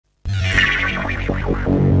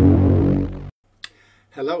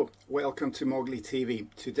Hello, welcome to Mowgli TV.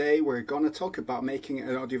 Today we're going to talk about making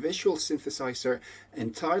an audiovisual synthesizer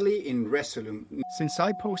entirely in Resolume. Since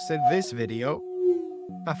I posted this video,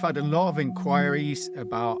 I've had a lot of inquiries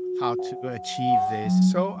about how to achieve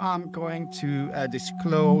this. So I'm going to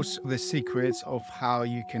disclose the secrets of how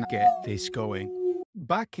you can get this going.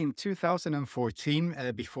 Back in 2014,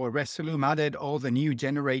 before Resolume added all the new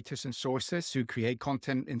generators and sources to create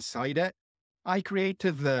content inside it, I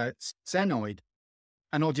created the Zenoid,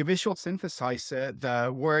 an audiovisual synthesizer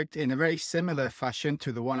that worked in a very similar fashion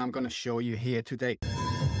to the one I'm going to show you here today.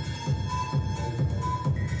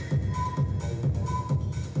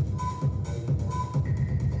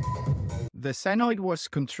 The Zenoid was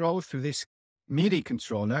controlled through this MIDI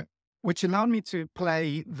controller, which allowed me to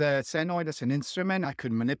play the Zenoid as an instrument. I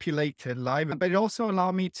could manipulate it live, but it also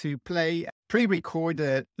allowed me to play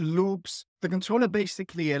pre-recorded loops. The controller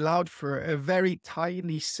basically allowed for a very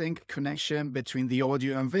tightly synced connection between the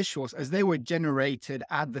audio and visuals as they were generated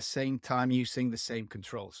at the same time using the same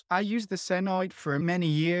controls. I used the Zenoid for many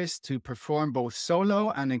years to perform both solo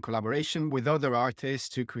and in collaboration with other artists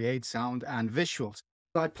to create sound and visuals.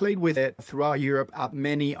 I played with it throughout Europe at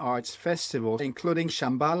many arts festivals, including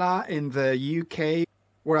Shambhala in the UK,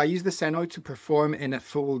 where I used the Zenoid to perform in a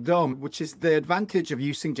full dome, which is the advantage of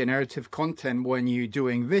using generative content when you're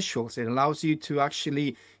doing visuals. It allows you to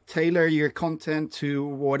actually tailor your content to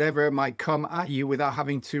whatever might come at you without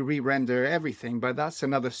having to re-render everything. But that's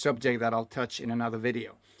another subject that I'll touch in another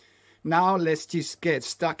video. Now let's just get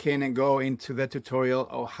stuck in and go into the tutorial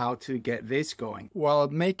of how to get this going. While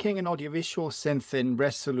making an audiovisual synth in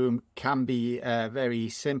Resolume can be a very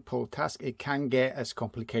simple task, it can get as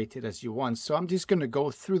complicated as you want. So I'm just going to go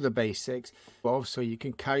through the basics so you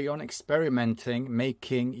can carry on experimenting,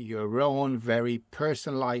 making your own very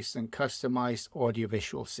personalized and customized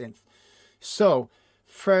audiovisual synth. So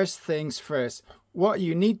first things first, what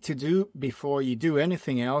you need to do before you do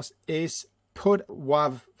anything else is put a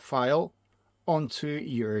WAV file onto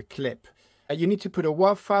your clip. You need to put a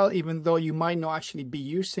WAV file even though you might not actually be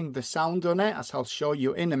using the sound on it, as I'll show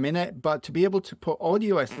you in a minute. But to be able to put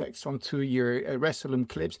audio effects onto your Resolume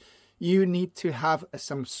clips, you need to have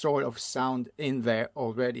some sort of sound in there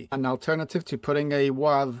already. An alternative to putting a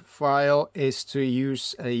WAV file is to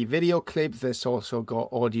use a video clip that's also got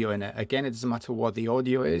audio in it. Again, it doesn't matter what the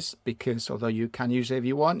audio is, because although you can use it if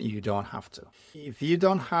you want, you don't have to. If you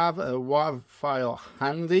don't have a WAV file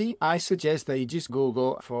handy, I suggest that you just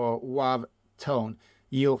Google for WAV tone.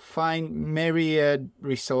 You'll find myriad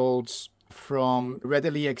results, from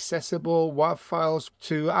readily accessible WAV files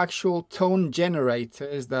to actual tone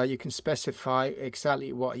generators that you can specify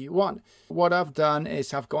exactly what you want. What I've done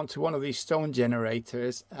is I've gone to one of these tone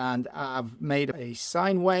generators and I've made a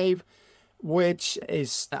sine wave, which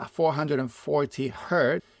is 440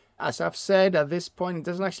 Hertz. As I've said, at this point, it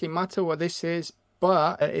doesn't actually matter what this is,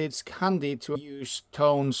 but it's handy to use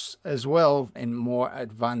tones as well in more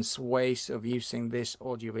advanced ways of using this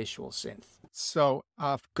audiovisual synth. So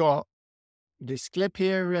I've got this clip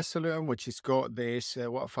here, Resolume, which has got this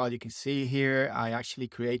WAV file you can see here. I actually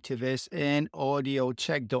created this in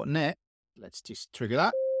audiocheck.net. Let's just trigger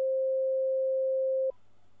that.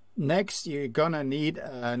 Next, you're gonna need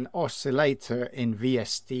an oscillator in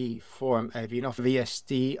VST form. If you know,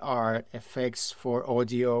 VST are effects for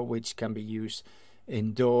audio which can be used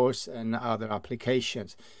indoors and other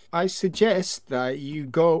applications. I suggest that you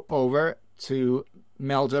go over to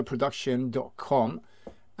meldaproduction.com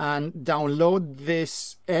and download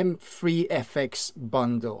this M3FX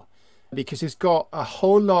bundle, because it's got a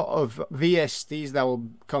whole lot of VSTs that will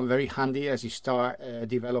come very handy as you start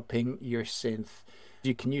developing your synth.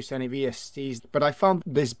 You can use any VSTs, but I found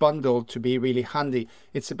this bundle to be really handy.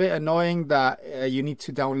 It's a bit annoying that you need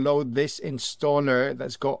to download this installer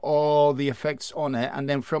that's got all the effects on it, and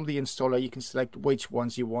then from the installer you can select which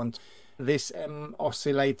ones you want. This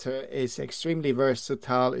oscillator is extremely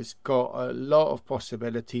versatile. It's got a lot of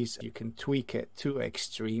possibilities. You can tweak it to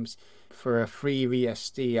extremes. For a free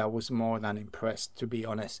VST, I was more than impressed, to be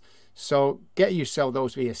honest. So get yourself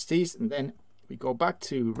those VSTs, and then we go back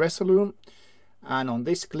to Resolume. And on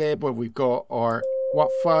this clip where we've got our WAV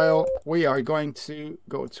file, we are going to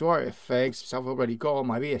go to our effects. So I've already got all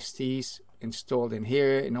my VSTs installed in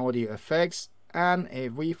here in audio effects. And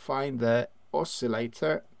if we find the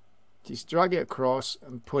oscillator, just drag it across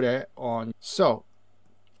and put it on. So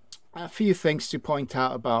a few things to point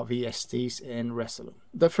out about VSTs in Resolume.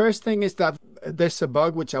 The first thing is that there's a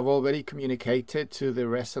bug which I've already communicated to the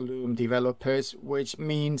Resolume developers, which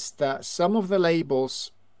means that some of the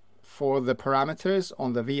labels for the parameters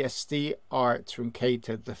on the VST are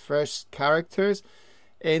truncated. The first characters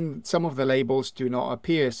and some of the labels do not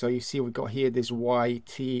appear. So you see we've got here this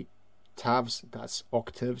YT tabs, that's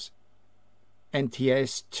octaves,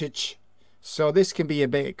 NTS, tch. So this can be a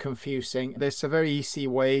bit confusing. There's a very easy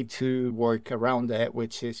way to work around it,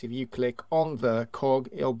 which is if you click on the cog,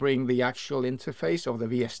 it'll bring the actual interface of the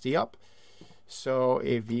VST up. So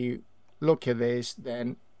if you look at this,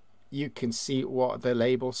 then you can see what the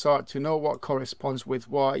labels are. To know what corresponds with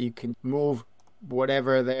what, you can move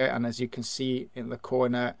whatever there, and as you can see in the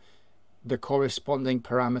corner, the corresponding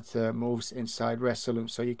parameter moves inside Resolume,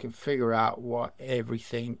 so you can figure out what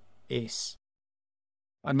everything is.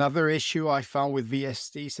 Another issue I found with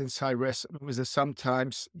VSTs inside Resolume is that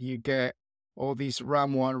sometimes you get all these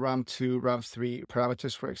RAM1, RAM2, RAM3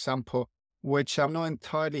 parameters, for example, which I'm not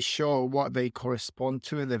entirely sure what they correspond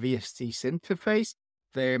to in the VST's interface.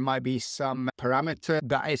 There might be some parameter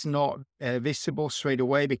that is not visible straight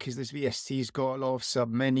away because this VST's got a lot of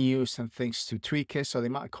submenus and things to tweak it, so they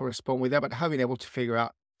might correspond with that, but having able to figure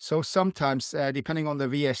out. So sometimes, depending on the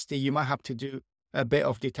VST, you might have to do a bit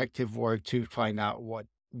of detective work to find out what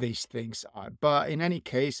these things are. But in any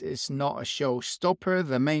case, it's not a showstopper.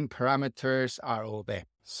 The main parameters are all there.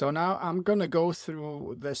 So now I'm going to go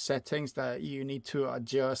through the settings that you need to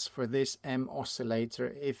adjust for this M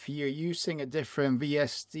oscillator. If you're using a different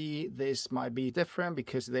VST, this might be different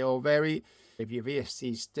because they all vary. If your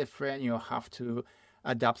VST is different, you'll have to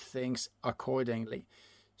adapt things accordingly.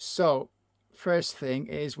 So first thing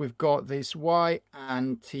is we've got this Y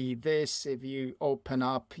and T. This, if you open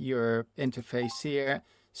up your interface here,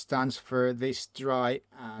 stands for this dry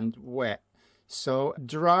and wet. So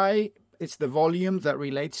dry, it's the volume that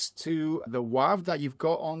relates to the WAV that you've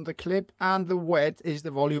got on the clip, and the wet is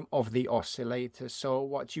the volume of the oscillator. So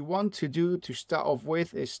what you want to do to start off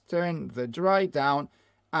with is turn the dry down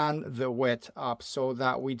and the wet up so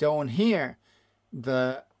that we don't hear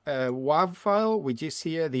the WAV file, we just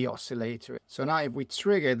hear the oscillator. So now if we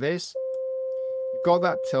trigger this, we've got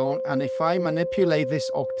that tone, and if I manipulate this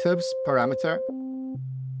octaves parameter,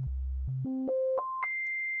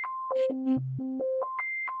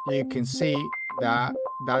 you can see that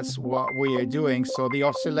that's what we are doing. So the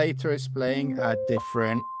oscillator is playing at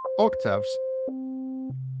different octaves.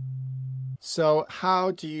 So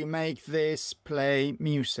how do you make this play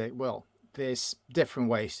music? Well, there's different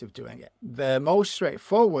ways of doing it. The most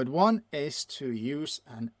straightforward one is to use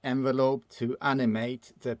an envelope to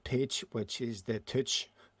animate the pitch, which is the touch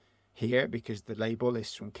here, because the label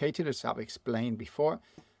is truncated, as I've explained before.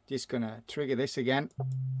 Just gonna trigger this again.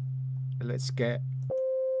 Let's get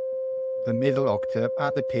the middle octave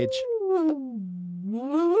and the pitch.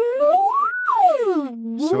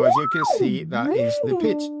 So as you can see, that is the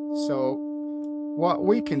pitch. So what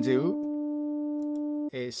we can do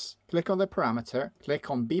is click on the parameter,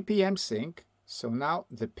 click on BPM sync. So now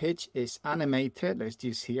the pitch is animated. Let's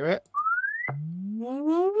just hear it.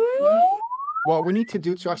 What we need to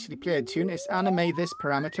do to actually play a tune is animate this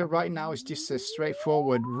parameter. Right now it's just a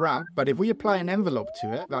straightforward ramp, but if we apply an envelope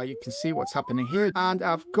to it, like you can see what's happening here. And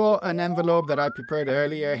I've got an envelope that I prepared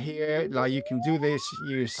earlier here. Like you can do this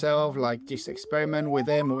yourself, like just experiment with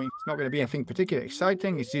them. It's not going to be anything particularly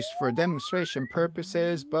exciting. It's just for demonstration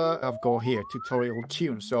purposes, but I've got here tutorial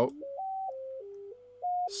tune. So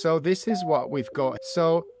this is what we've got.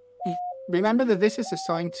 So remember that this is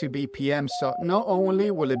assigned to BPM, so not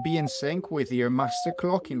only will it be in sync with your master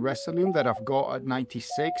clock in Resolume that I've got at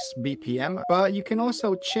 96 BPM, but you can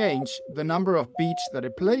also change the number of beats that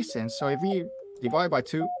it plays in. So if you divide by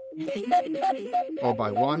 2 or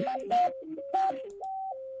by 1,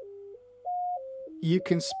 you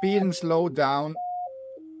can speed and slow down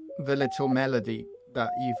the little melody that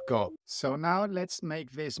you've got. So now let's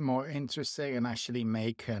make this more interesting and actually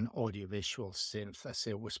make an audiovisual synth as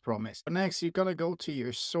it was promised. Next, you're gonna go to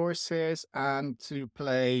your sources, and to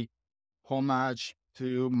play homage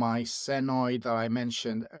to my senoid that I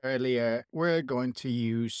mentioned earlier, we're going to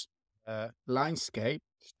use Linescape.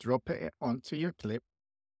 Drop it onto your clip.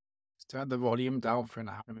 Turn the volume down for an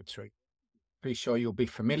trick. Pretty sure you'll be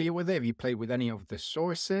familiar with it if you play with any of the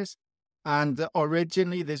sources. And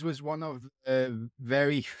originally, this was one of the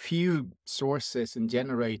very few sources and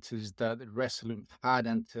generators that Resolume had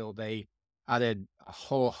until they added a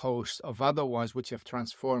whole host of other ones, which have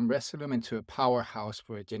transformed Resolume into a powerhouse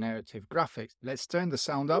for generative graphics. Let's turn the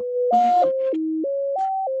sound up.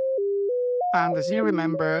 And as you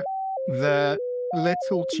remember, the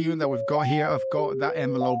little tune that we've got here, I've got that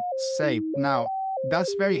envelope saved. Now,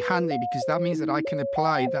 that's very handy because that means that I can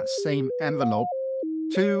apply that same envelope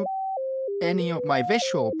to any of my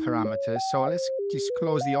visual parameters. So let's just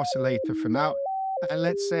close the oscillator for now. And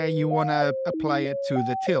let's say you want to apply it to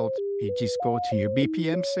the tilt. You just go to your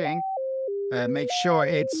BPM sync Make sure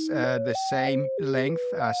it's the same length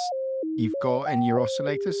as you've got in your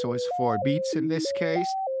oscillator. So it's 4 beats in this case.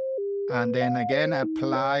 And then again,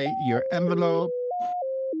 apply your envelope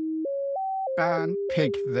and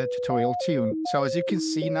pick the tutorial tune. So as you can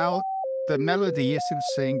see now, the melody is in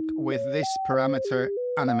sync with this parameter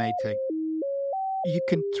animating. You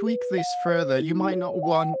can tweak this further. You might not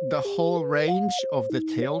want the whole range of the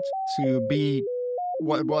tilt to be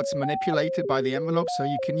what's manipulated by the envelope. So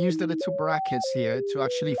you can use the little brackets here to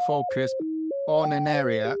actually focus on an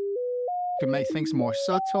area to make things more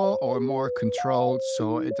subtle or more controlled.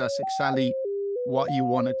 So it does exactly what you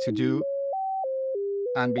want it to do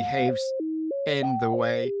and behaves in the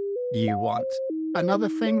way you want. Another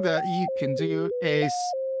thing that you can do is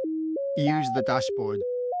use the dashboard.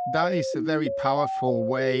 That is a very powerful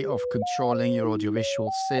way of controlling your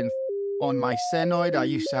audiovisual synth. On my Senoid, I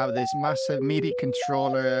used to have this massive MIDI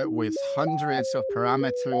controller with hundreds of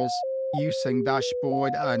parameters using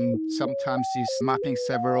dashboard, and sometimes it's mapping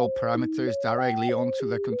several parameters directly onto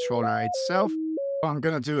the controller itself. I'm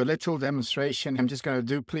going to do a little demonstration. I'm just going to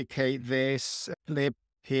duplicate this clip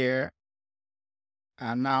here.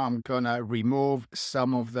 And now I'm going to remove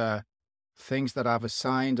some of the things that I've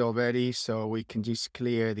assigned already. So we can just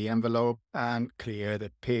clear the envelope and clear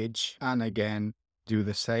the pitch. And again, do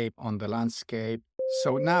the same on the landscape.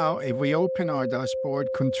 So now if we open our dashboard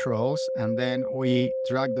controls and then we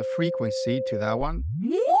drag the frequency to that one,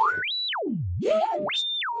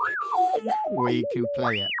 we can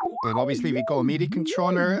play it. And obviously we got a MIDI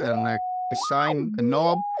controller and assign a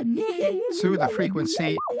knob to the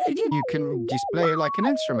frequency. You can just play it like an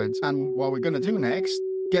instrument. And what we're going to do next,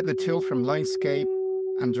 get the tilt from landscape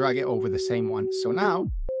and drag it over the same one. So now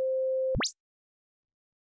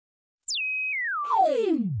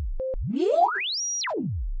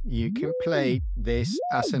you can play this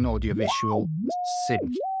as an audiovisual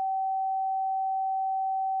synth.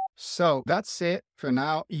 So that's it for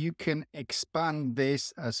now. You can expand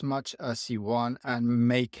this as much as you want and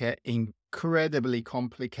make it incredibly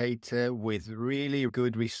complicated with really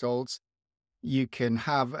good results. You can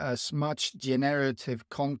have as much generative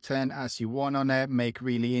content as you want on it, make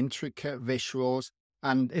really intricate visuals.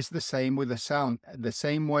 And it's the same with the sound. The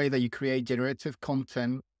same way that you create generative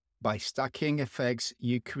content by stacking effects,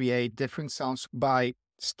 you create different sounds by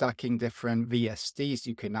stacking different VSTs.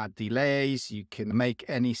 You can add delays, you can make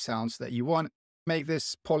any sounds that you want. Make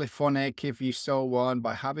this polyphonic if you so want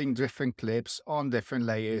by having different clips on different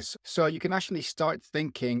layers. So you can actually start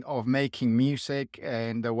thinking of making music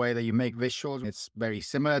in the way that you make visuals. It's very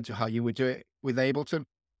similar to how you would do it with Ableton,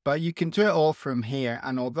 but you can do it all from here.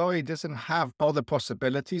 And although it doesn't have all the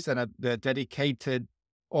possibilities that the dedicated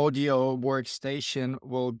audio workstation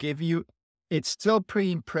will give you, it's still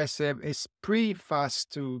pretty impressive. It's pretty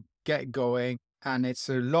fast to get going and it's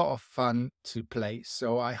a lot of fun to play.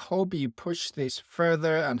 So I hope you push this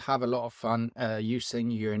further and have a lot of fun using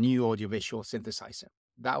your new audiovisual synthesizer.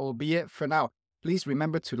 That will be it for now. Please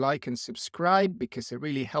remember to like and subscribe because it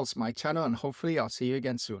really helps my channel, and hopefully I'll see you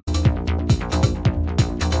again soon.